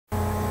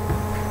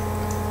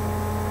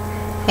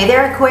Hey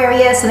there,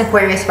 Aquarius and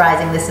Aquarius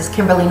Rising. This is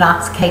Kimberly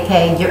Knox,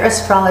 KK, your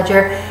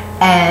astrologer,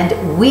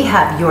 and we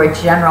have your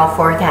general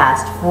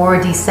forecast for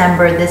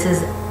December. This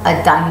is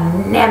a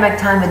dynamic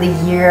time of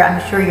the year. I'm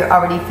sure you're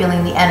already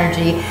feeling the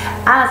energy,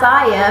 as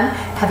I am,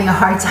 having a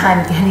hard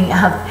time getting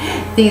out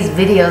these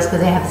videos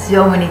because I have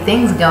so many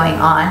things going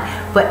on.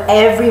 But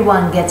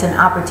everyone gets an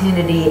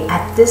opportunity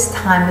at this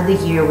time of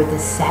the year with the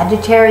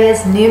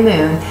Sagittarius new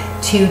moon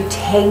to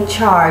take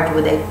charge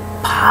with a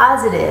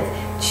positive,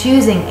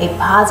 choosing a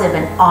positive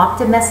and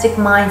optimistic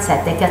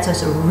mindset that gets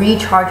us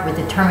recharged with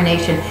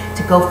determination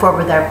to go forward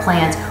with our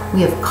plans.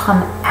 We have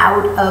come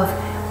out of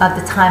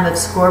the time of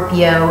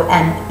Scorpio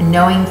and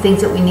knowing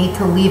things that we need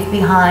to leave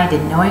behind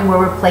and knowing where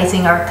we're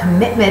placing our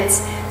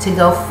commitments to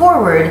go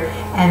forward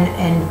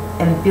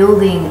and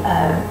building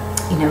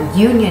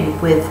union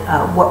with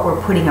what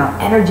we're putting our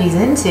energies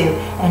into.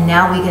 And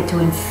now we get to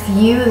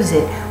infuse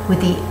it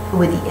with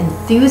the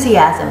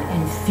enthusiasm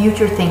and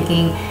future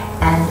thinking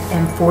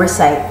and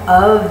foresight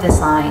of the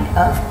sign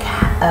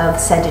of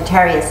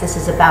Sagittarius. This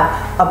is about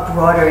a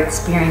broader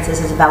experience. This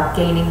is about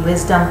gaining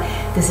wisdom.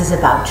 This is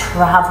about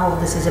travel.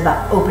 This is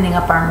about opening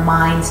up our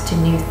minds to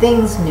new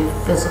things, new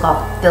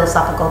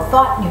philosophical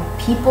thought, new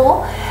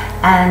people,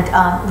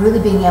 and really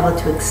being able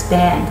to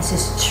expand. This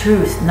is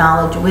truth,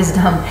 knowledge,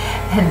 wisdom.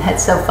 And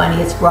that's so funny.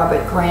 It's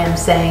Robert Graham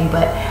saying,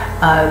 but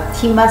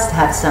he must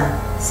have some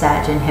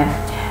Sag in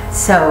him.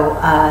 So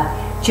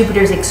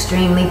Jupiter's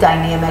extremely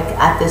dynamic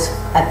at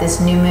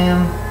this new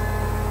moon,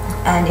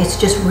 and it's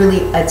just really,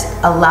 it's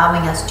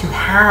allowing us to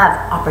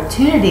have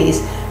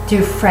opportunities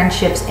through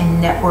friendships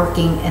and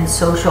networking and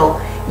social.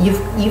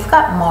 You've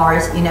got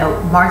Mars.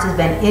 Mars has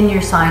been in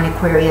your sign,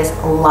 Aquarius,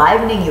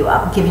 livening you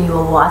up, giving you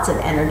lots of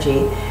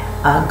energy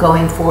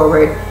going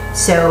forward.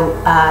 So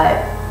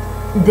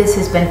this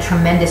has been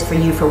tremendous for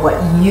you, for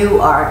what you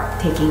are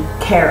taking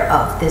care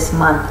of this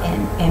month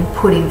and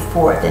putting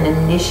forth and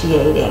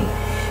initiating.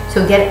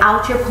 So get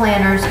out your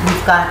planners.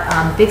 We've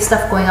got big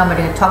stuff going on. We're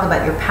going to talk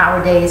about your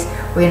power days.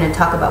 We're going to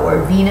talk about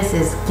where Venus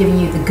is giving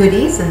you the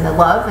goodies and the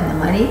love and the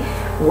money,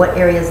 what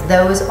areas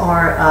those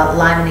are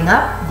livening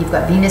up. You've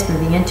got Venus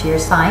moving into your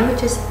sign,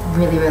 which is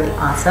really, really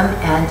awesome,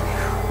 and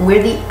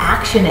where the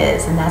action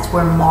is, and that's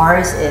where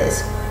Mars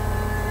is.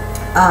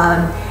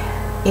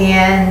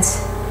 And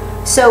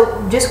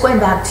so just going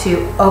back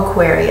to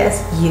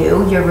Aquarius,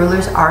 your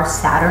rulers are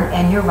Saturn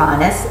and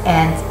Uranus,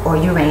 or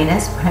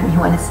Uranus, whatever you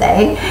want to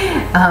say.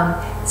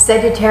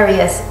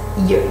 Sagittarius,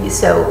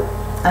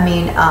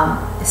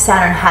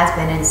 Saturn has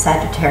been in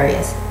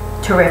Sagittarius.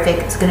 Terrific.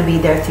 It's going to be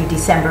there through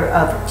December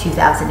of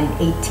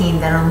 2018.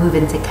 Then it'll move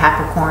into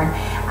Capricorn.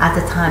 At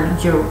the time,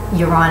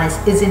 Uranus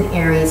is in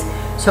Aries.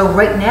 So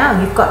right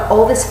now, you've got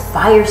all this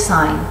fire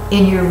sign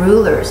in your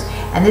rulers,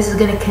 and this is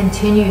going to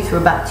continue through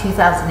about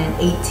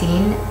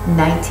 2018,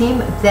 19.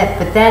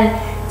 But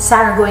then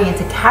Saturn going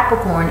into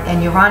Capricorn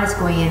and Uranus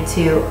going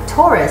into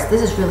Taurus,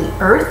 this is really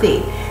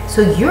earthy.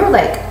 So you're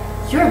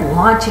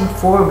launching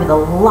forward with a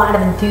lot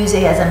of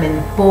enthusiasm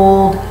and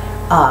bold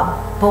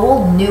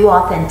new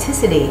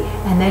authenticity,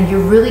 and then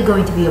you're really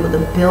going to be able to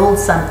build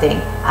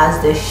something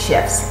as this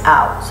shifts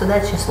out. So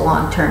that's just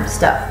long-term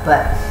stuff,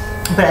 but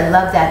I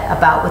love that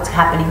about what's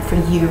happening for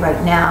you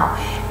right now.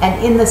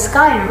 And in the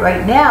sky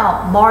right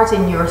now, Mars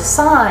in your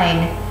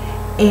sign,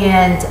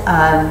 and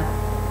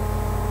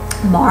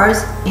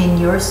Mars in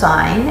your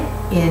sign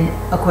in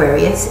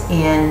Aquarius,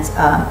 and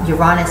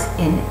Uranus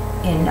in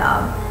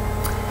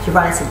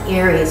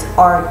Aries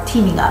are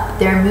teaming up.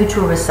 They're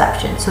mutual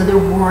reception, so they're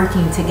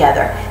working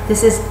together.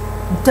 This is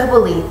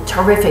doubly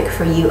terrific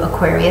for you,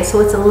 Aquarius. So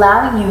it's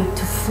allowing you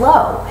to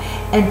flow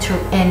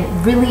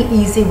in really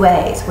easy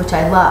ways, which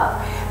I love.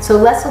 So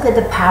let's look at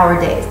the power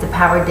days. The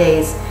power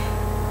days,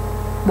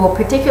 well,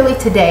 particularly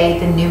today,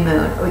 the new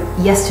moon, or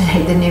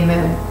yesterday, the new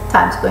moon.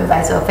 Time's going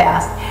by so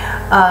fast.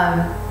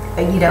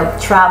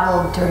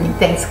 Travel during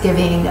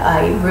Thanksgiving.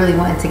 I really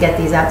wanted to get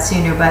these out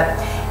sooner, but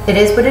it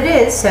is what it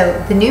is.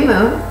 So the new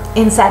moon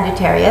in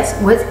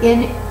Sagittarius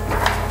within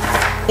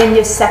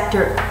your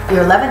sector,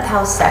 your 11th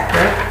house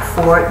sector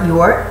for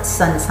your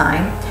sun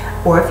sign,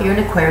 or if you're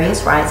an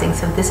Aquarius rising.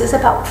 So this is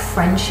about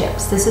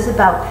friendships. This is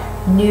about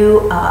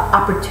new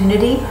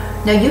opportunity.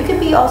 Now you can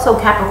be also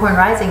Capricorn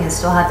rising and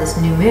still have this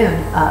new moon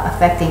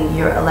affecting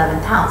your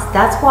 11th house.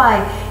 That's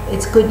why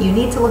it's good. You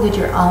need to look at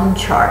your own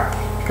chart,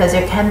 because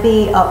there can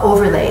be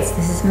overlays.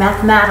 This is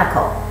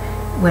mathematical.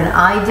 When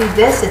I do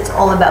this, it's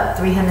all about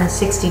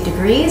 360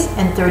 degrees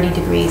and 30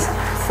 degrees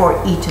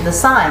for each of the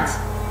signs.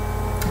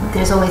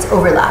 There's always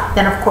overlap.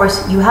 Then of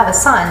course you have a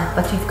sun,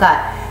 but you've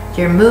got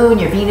your moon,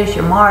 your Venus,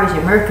 your Mars,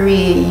 your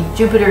Mercury,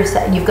 Jupiter.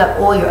 You've got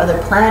all your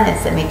other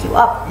planets that make you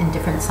up in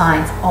different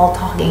signs, all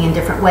talking in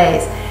different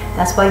ways.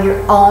 That's why your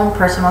own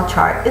personal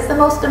chart is the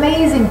most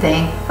amazing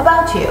thing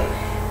about you.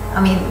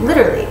 I mean,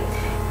 literally,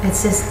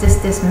 it's just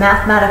this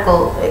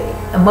mathematical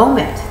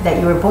moment that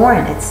you were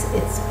born.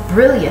 It's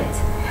brilliant.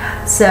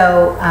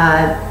 So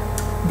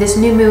this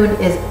new moon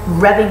is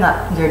revving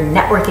up your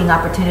networking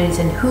opportunities,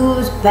 and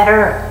who's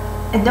better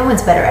and no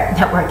one's better at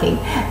networking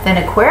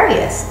than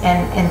Aquarius,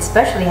 and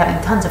especially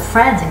having tons of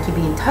friends and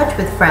keeping in touch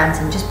with friends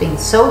and just being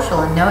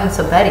social and knowing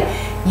somebody.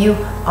 You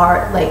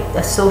are like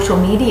a social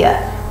media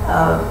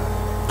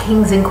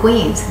kings and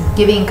queens,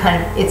 giving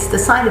kind of, it's the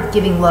sign of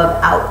giving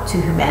love out to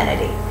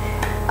humanity.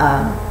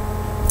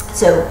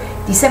 So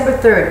December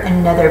 3rd,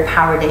 another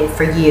power day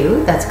for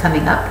you that's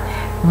coming up.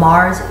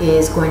 Mars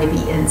is going to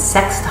be in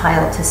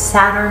sextile to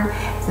Saturn.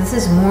 So this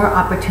is more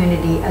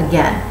opportunity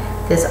again.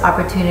 This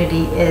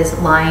opportunity is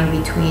lying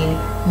between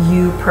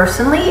you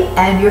personally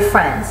and your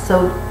friends.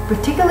 So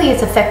particularly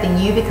it's affecting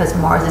you because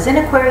Mars is in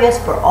Aquarius.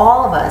 For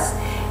all of us,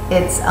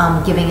 it's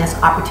giving us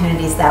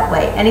opportunities that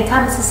way.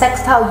 Anytime it's a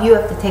sextile, you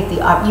have to take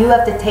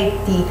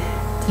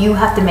you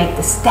have to make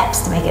the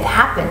steps to make it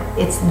happen.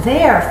 It's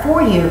there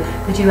for you,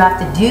 but you have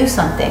to do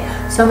something.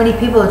 So many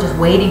people are just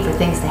waiting for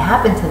things to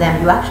happen to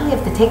them. You actually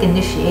have to take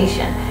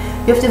initiation.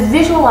 You have to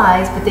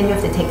visualize, but then you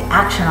have to take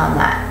action on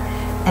that.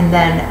 And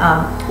then,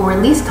 or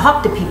at least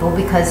talk to people,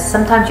 because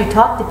sometimes you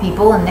talk to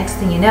people and next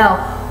thing you know,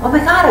 oh my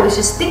God, I was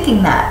just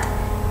thinking that.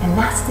 And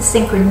that's the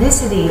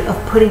synchronicity of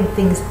putting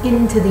things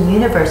into the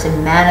universe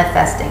and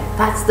manifesting.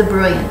 That's the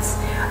brilliance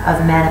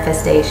of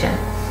manifestation.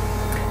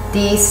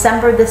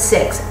 December the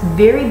 6th,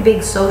 very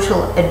big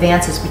social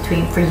advances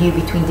for you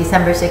between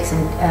December 6th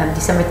and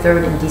December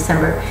 3rd and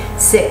December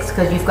 6th,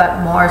 because you've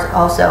got Mars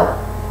also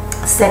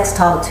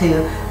sextile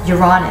to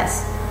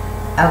Uranus.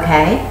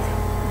 Okay,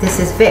 this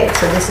is big.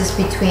 So this is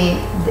between,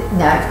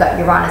 now you've got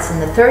Uranus in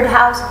the 3rd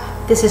house.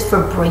 This is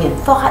for brilliant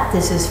thought.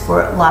 This is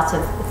for lots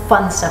of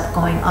fun stuff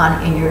going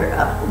on in your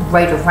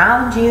right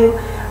around you,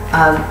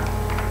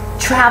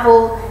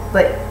 travel.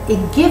 But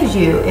it gives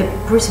you, it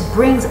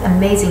brings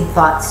amazing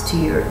thoughts to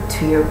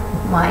your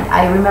mind.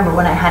 I remember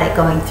when I had it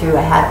going through,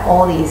 I had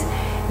all these,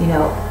 you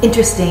know,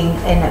 interesting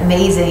and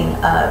amazing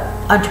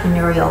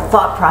entrepreneurial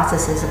thought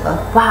processes of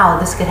like, wow,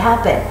 this could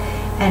happen.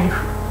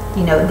 And,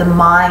 you know, the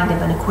mind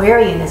of an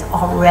Aquarian is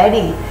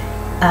already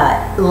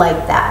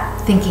like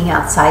that, thinking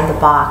outside the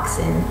box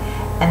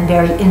and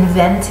very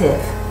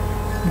inventive.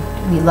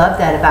 We love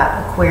that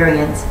about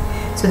Aquarians.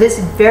 So this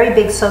is very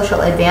big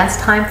social advance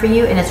time for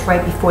you, and it's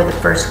right before the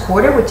first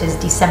quarter, which is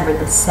December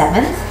the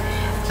 7th.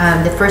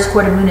 The first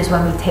quarter moon is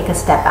when we take a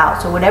step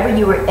out. So whatever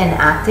you were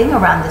enacting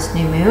around this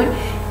new moon,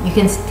 you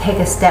can take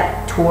a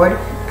step toward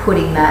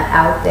putting that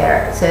out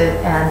there. So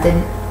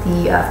then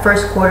the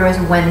first quarter is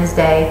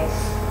Wednesday,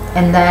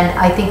 and then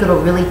I think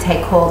it'll really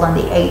take hold on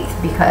the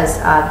 8th, because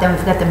then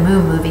we've got the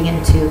moon moving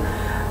into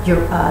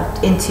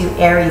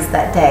Aries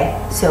that day.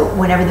 So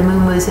whenever the moon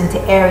moves into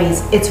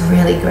Aries, it's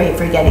really great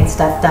for getting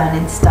stuff done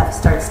and stuff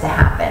starts to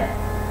happen.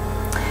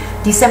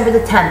 December the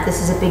 10th,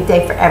 this is a big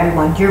day for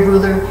everyone. Your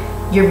ruler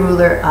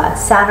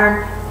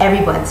Saturn,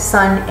 everyone,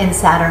 Sun and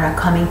Saturn are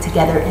coming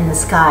together in the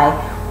sky.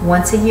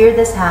 Once a year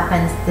this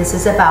happens. This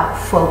is about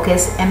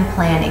focus and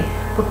planning.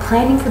 But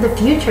planning for the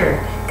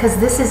future, because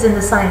this is in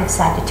the sign of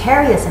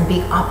Sagittarius, and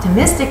being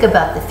optimistic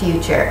about the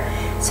future.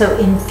 So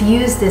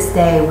infuse this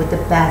day with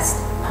the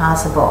best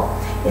possible.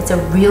 It's a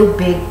real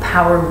big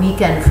power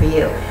weekend for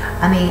you.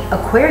 I mean,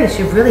 Aquarius,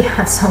 you really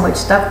have so much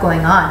stuff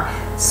going on.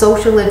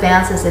 Social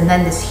advances, and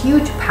then this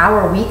huge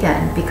power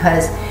weekend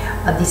because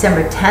of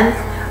December 10th,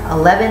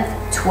 11th,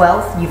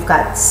 12th. You've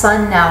got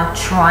Sun now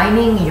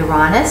trining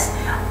Uranus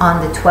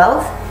on the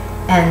 12th,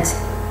 and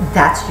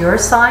that's your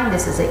sign.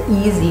 This is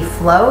an easy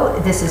flow.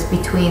 This is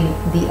between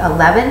the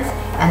 11th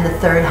and the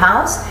 3rd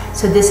house.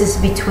 So this is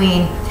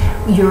between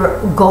your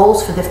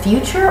goals for the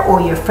future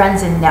or your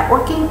friends in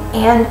networking,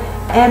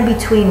 and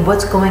between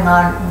what's going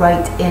on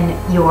right in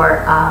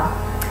your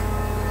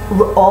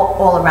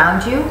all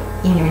around you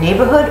in your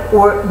neighborhood,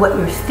 or what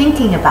you're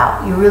thinking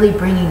about. You're really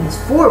bringing this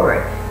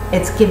forward.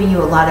 It's giving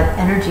you a lot of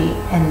energy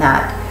in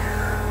that,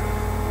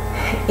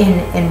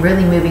 in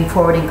really moving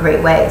forward in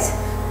great ways.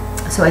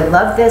 So I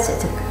love this.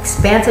 It's an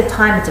expansive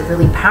time. It's a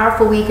really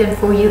powerful weekend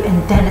for you.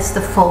 And then it's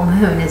the full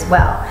moon as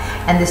well.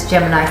 And this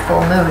Gemini full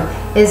moon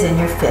is in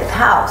your 5th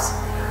house.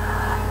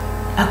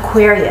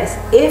 Aquarius,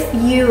 if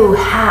you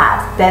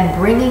have been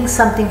bringing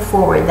something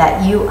forward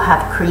that you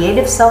have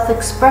creative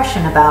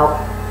self-expression about,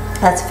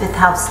 that's 5th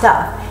house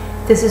stuff,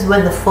 this is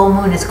when the full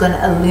moon is going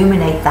to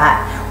illuminate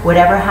that.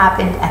 Whatever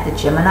happened at the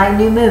Gemini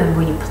new moon,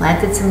 when you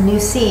planted some new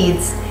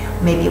seeds,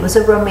 maybe it was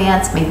a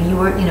romance, maybe you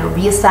were, you know,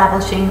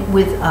 reestablishing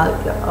with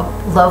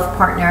a love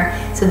partner.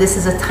 So this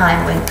is a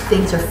time when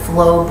things are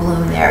flow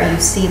bloom there. You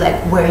see like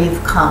where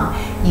you've come,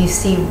 you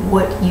see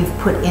what you've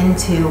put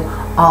into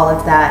all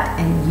of that,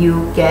 and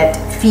you get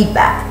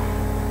feedback,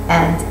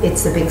 and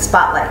it's the big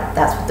spotlight.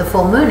 That's what the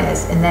full moon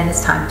is. And then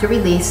it's time to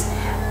release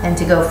and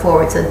to go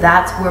forward. So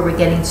that's where we're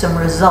getting some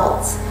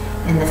results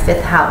in the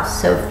 5th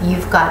house. So if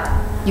you've got,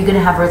 you're going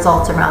to have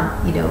results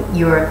around, you know,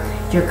 your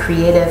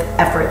creative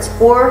efforts,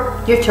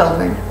 or your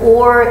children,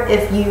 or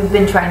if you've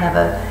been trying to have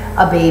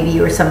a baby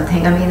or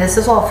something. I mean, this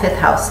is all 5th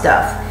house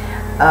stuff.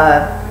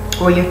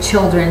 Or your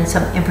children,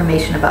 some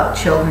information about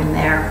children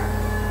there,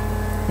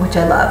 which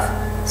I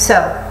love.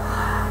 So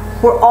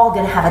we're all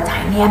going to have a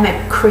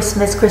dynamic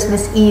Christmas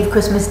Eve,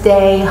 Christmas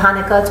Day,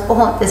 Hanukkah. It's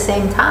all at the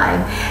same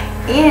time.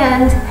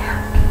 And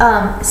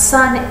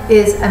Sun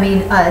is,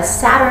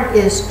 Saturn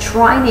is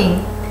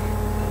trining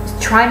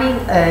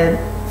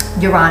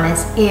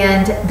Uranus,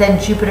 and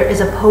then Jupiter is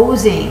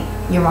opposing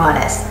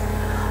Uranus.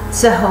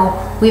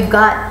 So we've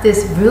got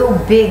this real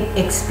big,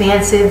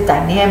 expansive,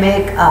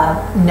 dynamic,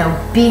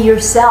 be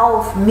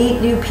yourself,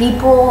 meet new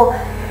people.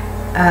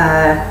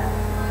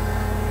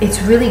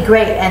 It's really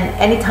great, and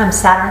anytime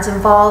Saturn's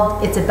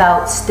involved, it's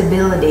about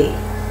stability.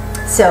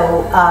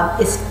 So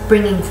it's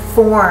bringing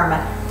form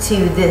to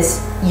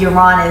this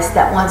Uranus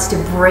that wants to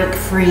break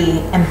free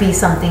and be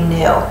something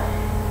new.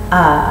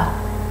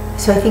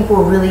 So I think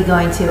we're really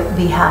going to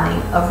be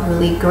having a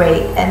really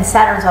great, and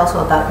Saturn's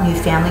also about new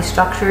family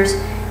structures.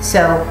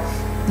 So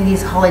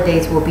these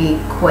holidays will be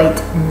quite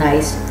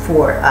nice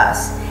for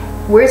us.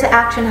 Where's the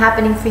action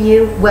happening for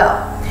you?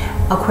 Well,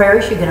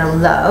 Aquarius, you're gonna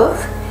love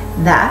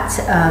that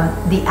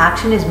the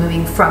action is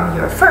moving from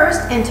your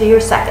first into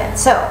your second.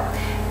 So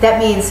that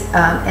means,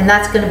 and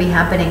that's going to be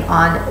happening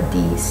on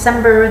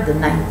December the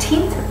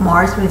 19th.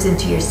 Mars moves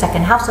into your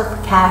second house of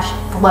cash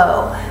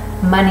flow,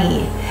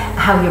 money,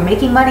 how you're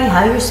making money,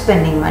 how you're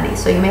spending money.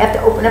 So you may have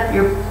to open up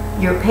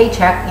your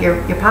paycheck,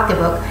 your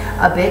pocketbook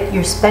a bit.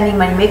 You're spending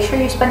money. Make sure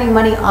you're spending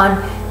money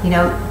on,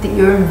 that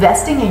you're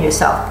investing in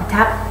yourself.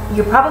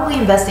 You're probably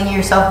investing in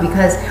yourself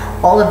because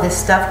all of this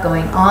stuff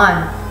going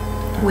on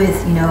with,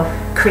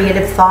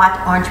 creative thought,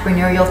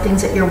 entrepreneurial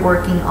things that you're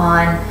working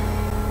on.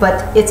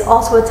 But it's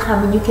also a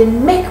time when you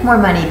can make more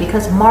money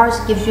because Mars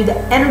gives you the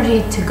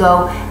energy to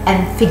go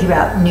and figure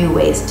out new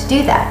ways to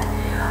do that.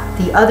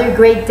 The other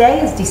great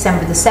day is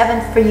December the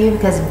 7th for you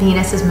because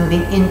Venus is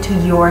moving into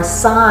your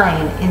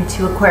sign,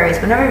 into Aquarius.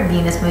 Whenever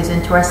Venus moves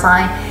into our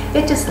sign,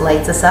 it just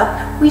lights us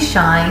up. We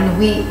shine,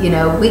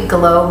 we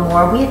glow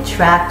more, we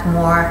attract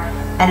more,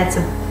 and it's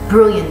a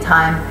brilliant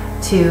time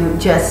to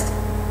just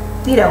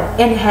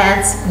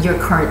enhance your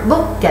current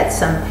look, get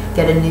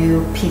a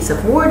new piece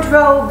of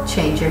wardrobe,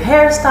 change your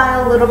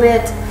hairstyle a little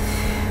bit.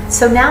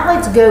 So now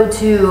let's go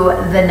to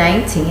the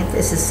 19th.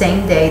 It's the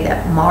same day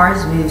that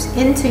Mars moves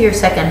into your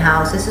second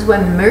house. This is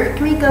when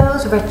Mercury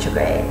goes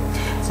retrograde.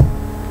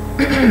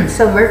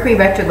 So Mercury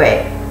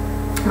retrograde.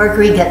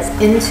 Mercury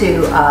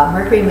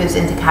moves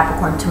into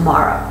Capricorn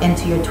tomorrow,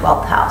 into your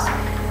 12th house.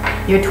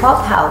 Your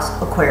 12th house,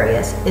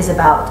 Aquarius, is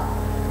about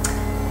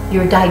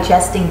you're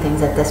digesting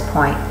things at this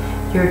point.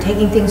 You're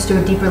taking things to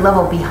a deeper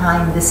level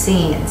behind the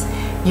scenes.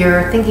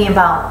 You're thinking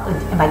about,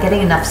 am I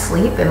getting enough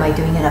sleep? Am I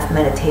doing enough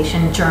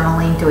meditation,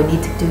 journaling? Do I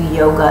need to do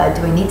yoga?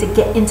 Do I need to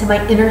get into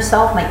my inner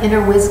self, my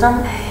inner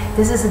wisdom?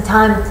 This is a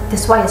time,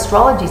 this is why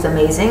astrology is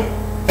amazing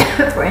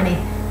for any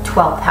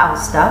 12th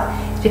house stuff.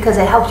 It's because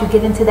it helps you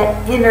get into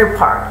that inner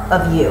part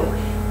of you.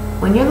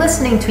 When you're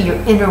listening to your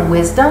inner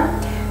wisdom,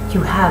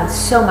 you have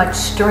so much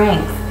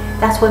strength.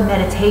 That's why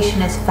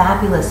meditation is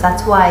fabulous.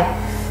 That's why,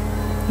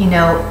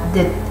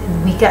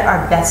 we get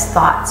our best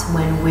thoughts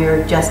when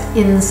we're just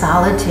in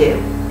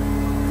solitude.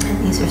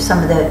 And these are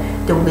some of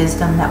the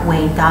wisdom that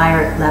Wayne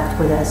Dyer left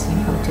with us,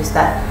 just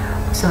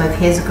some of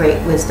his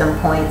great wisdom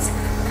points.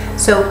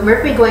 So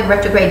Mercury going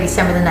retrograde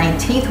December the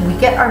 19th. We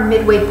get our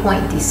midway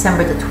point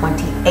December the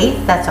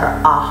 28th. That's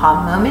our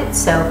aha moment.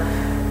 So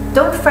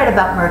don't fret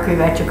about Mercury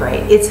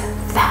retrograde. It's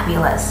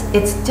fabulous.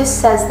 It just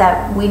says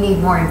that we need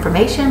more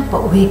information,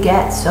 but we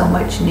get so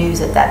much news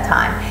at that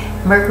time.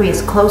 Mercury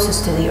is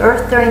closest to the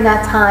Earth during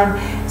that time,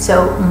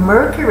 so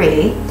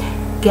Mercury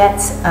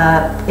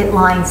it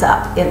lines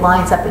up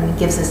and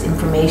gives us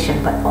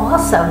information. But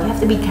also you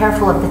have to be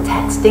careful of the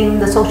texting,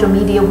 the social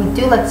media. We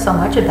do like so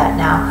much of that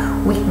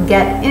now. We can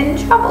get in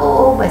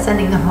trouble by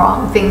sending the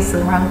wrong things to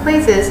the wrong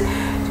places.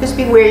 Just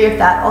be wary of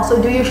that. Also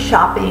do your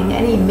shopping,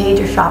 any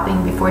major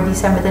shopping before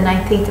December the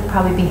 19th to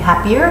probably be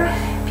happier.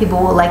 People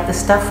will like the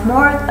stuff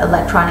more,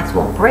 electronics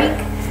won't break.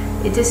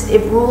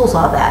 It rules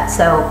all that.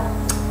 So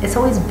it's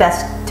always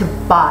best to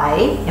buy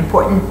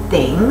important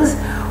things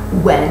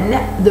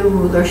when the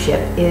rulership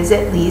is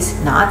at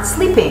least not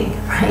sleeping,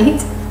 right?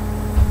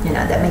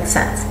 That makes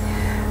sense.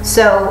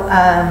 So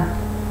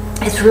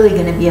it's really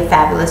going to be a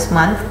fabulous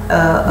month,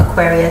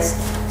 Aquarius.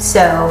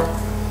 So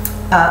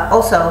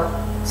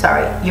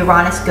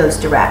Uranus goes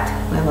direct.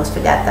 We almost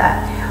forgot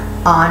that.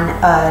 On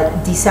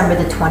December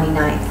the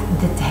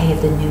 29th, the day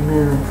of the new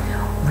moon.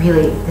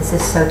 Really, this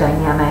is so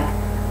dynamic.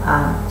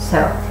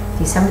 So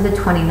December the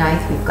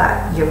 29th, we've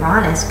got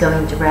Uranus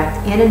going direct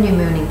and a new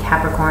moon in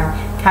Capricorn.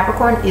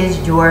 Capricorn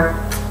is your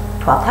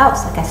 12th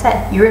house. Like I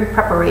said, you're in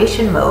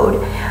preparation mode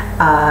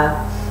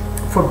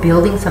for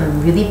building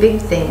some really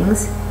big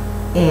things,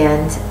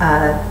 and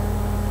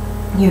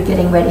you're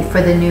getting ready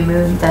for the new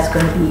moon that's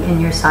going to be in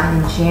your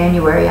sign in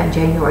January, on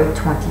January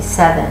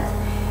 27th.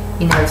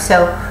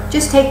 So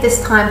just take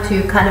this time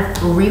to kind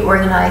of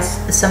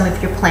reorganize some of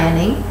your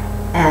planning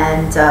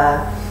and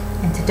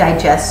to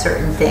digest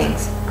certain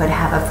things. But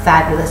have a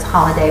fabulous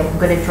holiday. I'm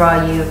going to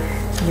draw you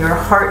your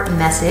heart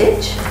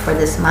message for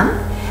this month.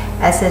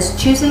 It says,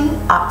 choosing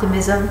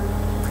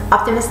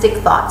optimistic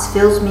thoughts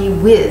fills me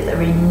with a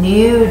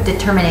renewed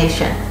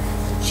determination.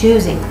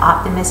 Choosing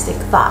optimistic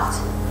thoughts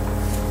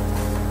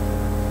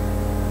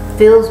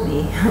fills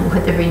me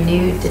with a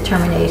renewed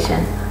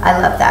determination. I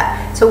love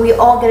that. So we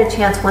all get a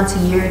chance once a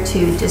year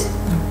to just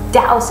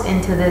douse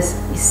into this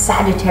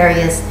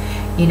Sagittarius,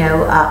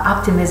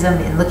 optimism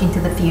and looking to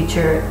the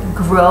future.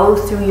 Grow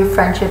through your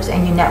friendships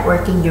and your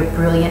networking. You're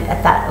brilliant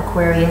at that,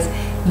 Aquarius.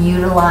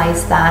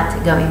 Utilize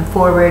that going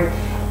forward.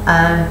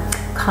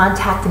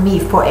 Contact me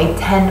for a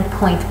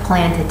 10-point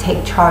plan to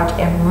take charge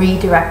and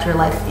redirect your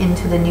life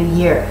into the new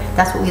year.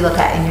 That's what we look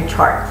at in your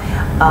chart.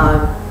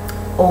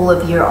 All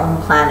of your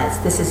own planets.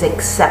 This is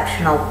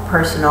exceptional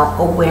personal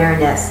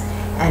awareness,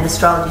 and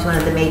astrology is one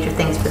of the major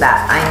things for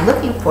that. I am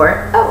looking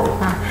for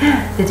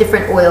the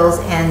different oils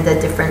and the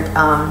different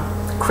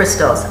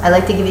crystals. I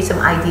like to give you some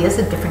ideas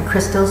of different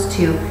crystals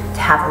to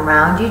have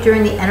around you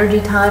during the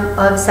energy time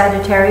of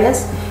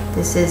Sagittarius.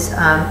 This is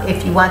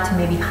if you want to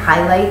maybe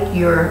highlight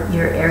your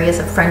areas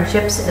of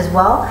friendships as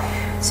well.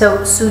 So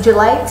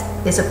sugilite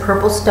is a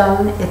purple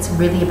stone. It's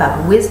really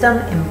about wisdom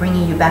and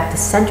bringing you back to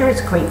center.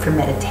 It's great for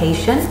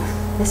meditation.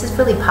 This is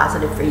really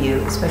positive for you,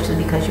 especially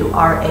because you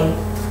are a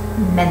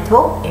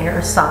mental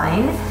air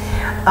sign.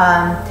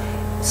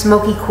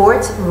 Smoky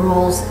quartz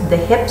rules the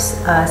hips.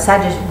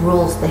 Sagittarius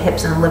rules the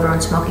hips and the liver,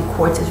 and smoky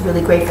quartz is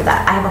really great for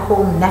that. I have a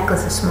whole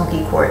necklace of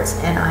smoky quartz,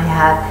 and I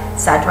have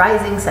Sag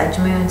rising, Sag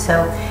moon,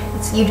 so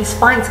you just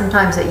find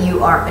sometimes that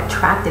you are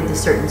attracted to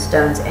certain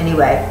stones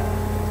anyway,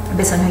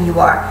 based on who you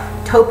are.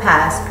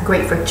 Topaz,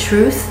 great for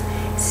truth,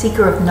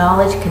 seeker of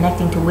knowledge,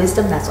 connecting to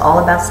wisdom. That's all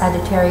about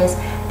Sagittarius.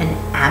 And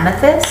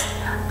amethyst,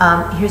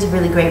 here's a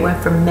really great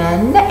one for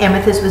men.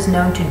 Amethyst was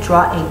known to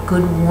draw a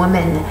good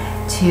woman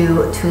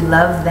to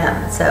love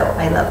them, so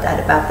I love that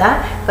about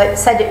that. But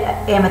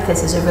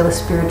amethyst is a really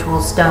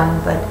spiritual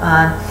stone, but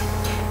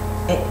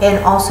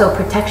and also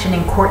protection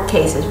in court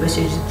cases, which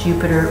is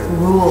Jupiter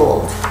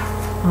ruled.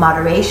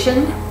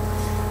 Moderation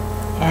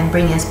and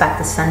bringing us back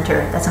to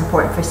center. That's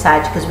important for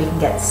Sag because we can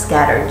get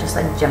scattered just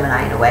like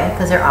Gemini in a way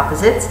because they're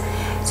opposites.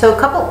 So a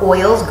couple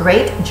oils,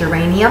 great.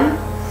 Geranium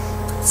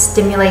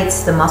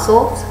stimulates the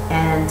muscles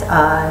and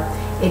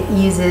it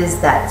eases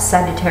that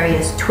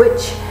Sagittarius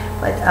twitch,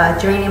 but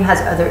geranium has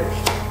other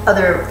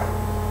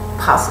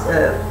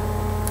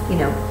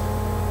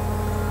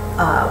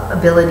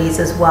abilities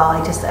as well.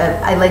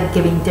 I like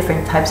giving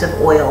different types of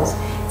oils.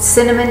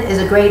 Cinnamon is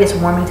it's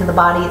warming to the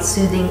body, it's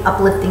soothing,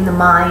 uplifting the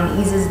mind,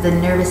 eases the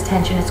nervous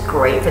tension. It's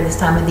great for this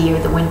time of the year,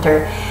 the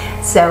winter.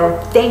 So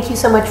thank you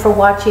so much for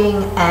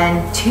watching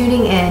and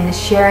tuning in,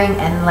 sharing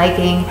and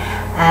liking,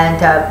 and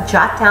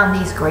jot down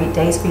these great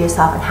days for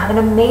yourself and have an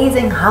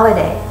amazing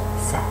holiday,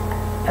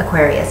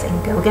 Aquarius,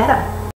 and go get them.